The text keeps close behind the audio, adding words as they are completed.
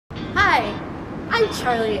Hi, I'm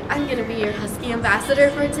Charlie. I'm gonna be your Husky Ambassador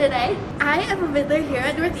for today. I am a middler here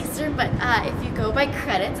at Northeastern, but if you go by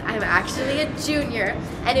credits, I'm actually a junior.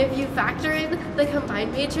 And if you factor in the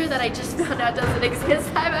combined major that I just found out doesn't exist,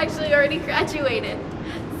 I'm actually already graduated.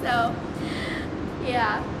 So,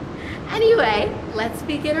 yeah. Anyway, let's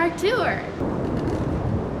begin our tour.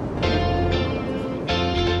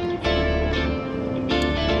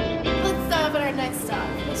 Let's start at our next stop,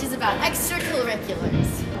 which is about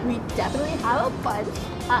extracurriculars. We definitely have a bunch.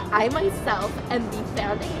 I myself am the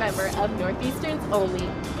founding member of Northeastern's only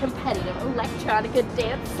competitive electronica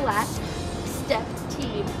dance / step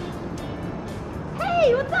team.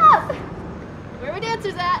 Hey, what's up? Where are my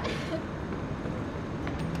dancers at?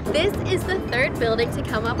 This is the third building to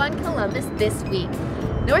come up on Columbus this week.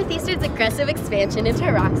 Northeastern's aggressive expansion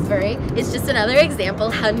into Roxbury is just another example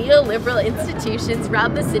how neoliberal institutions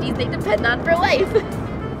rob the cities they depend on for life.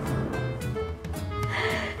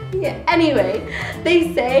 Yeah, anyway,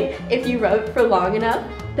 they say if you rub it for long enough,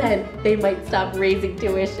 then they might stop raising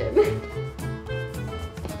tuition.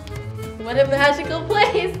 What a magical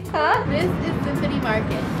place, huh? This is Symphony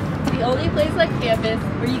Market, the only place on campus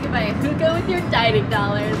where you can buy a hookah with your dining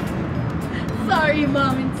dollars. Sorry,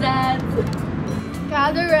 Mom and Dad.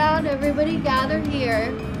 Gather around, everybody gather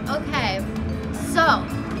here. Okay, so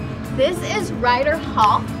this is Ryder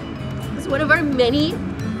Hall. It's one of our many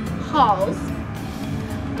halls.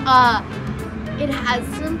 It has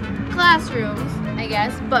some classrooms, I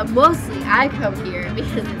guess, but mostly I come here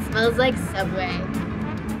because it smells like Subway.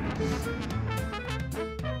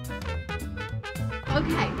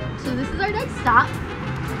 Okay, so this is our next stop.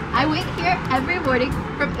 I wait here every morning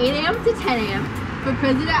from 8 a.m. to 10 a.m. for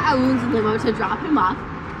President Aoun's limo to drop him off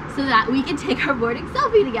so that we can take our morning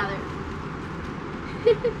selfie together.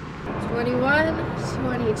 21,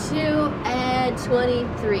 22, and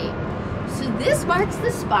 23. So this marks the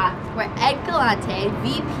spot where Ed Galante,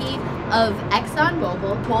 VP of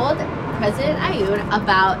ExxonMobil, told President Aoun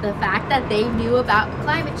about the fact that they knew about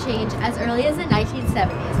climate change as early as the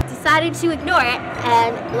 1970s. Decided to ignore it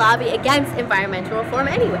and lobby against environmental reform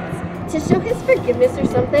anyways. To show his forgiveness or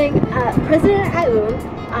something, President Aoun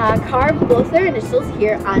carved both their initials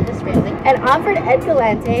here on his railing and offered Ed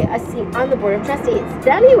Galante a seat on the Board of Trustees.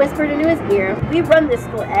 Then he whispered into his ear, "We run this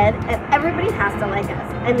school, Ed, and everybody has to like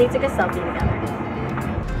us." And they took a selfie together.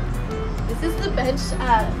 This is the bench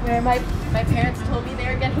where my parents told me they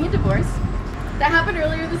were getting a divorce. That happened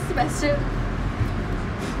earlier this semester.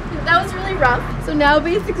 That was really rough. So now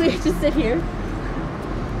basically I just sit here.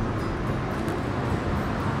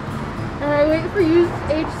 And I wait for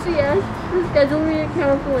HCS to schedule me a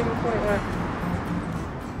counseling appointment.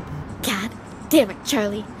 God damn it,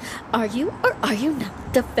 Charlie. Are you or are you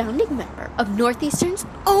not the founding member of Northeastern's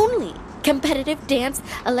only competitive dance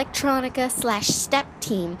electronica / step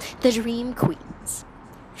team, the Dream Queens?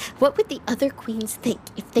 What would the other queens think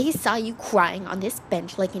if they saw you crying on this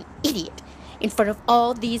bench like an idiot in front of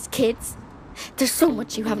all these kids? There's so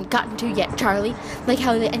much you haven't gotten to yet, Charlie, like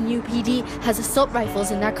how the NUPD has assault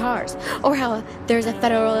rifles in their cars, or how there's a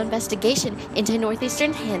federal investigation into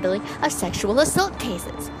Northeastern's handling of sexual assault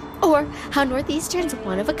cases, or how Northeastern's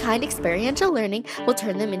one-of-a-kind experiential learning will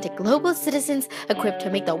turn them into global citizens equipped to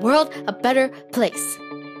make the world a better place.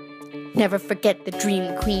 Never forget the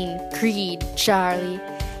Dream Queen creed, Charlie.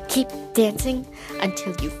 Keep dancing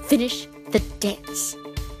until you finish the dance.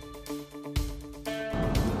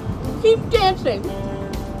 Keep dancing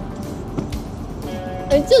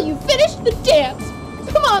until you finish the dance.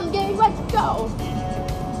 Come on, gang, let's go.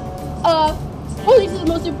 This is the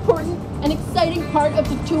most important and exciting part of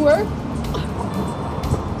the tour.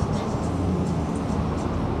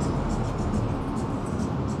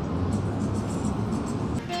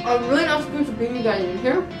 I'm really not supposed to bring you guys in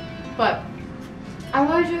here, but I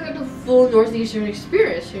wanted you to get the full Northeastern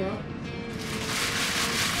experience, you know.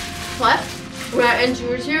 But when I end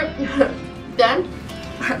tours here, then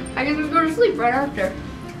I can just go to sleep right after.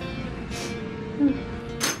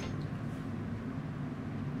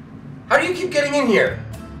 How do you keep getting in here?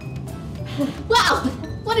 Wow,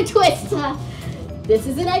 what a twist! This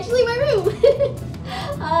isn't actually my room.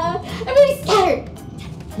 I'm really scared.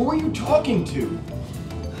 Who are you talking to?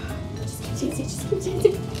 Just keep dancing, just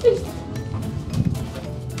keep dancing.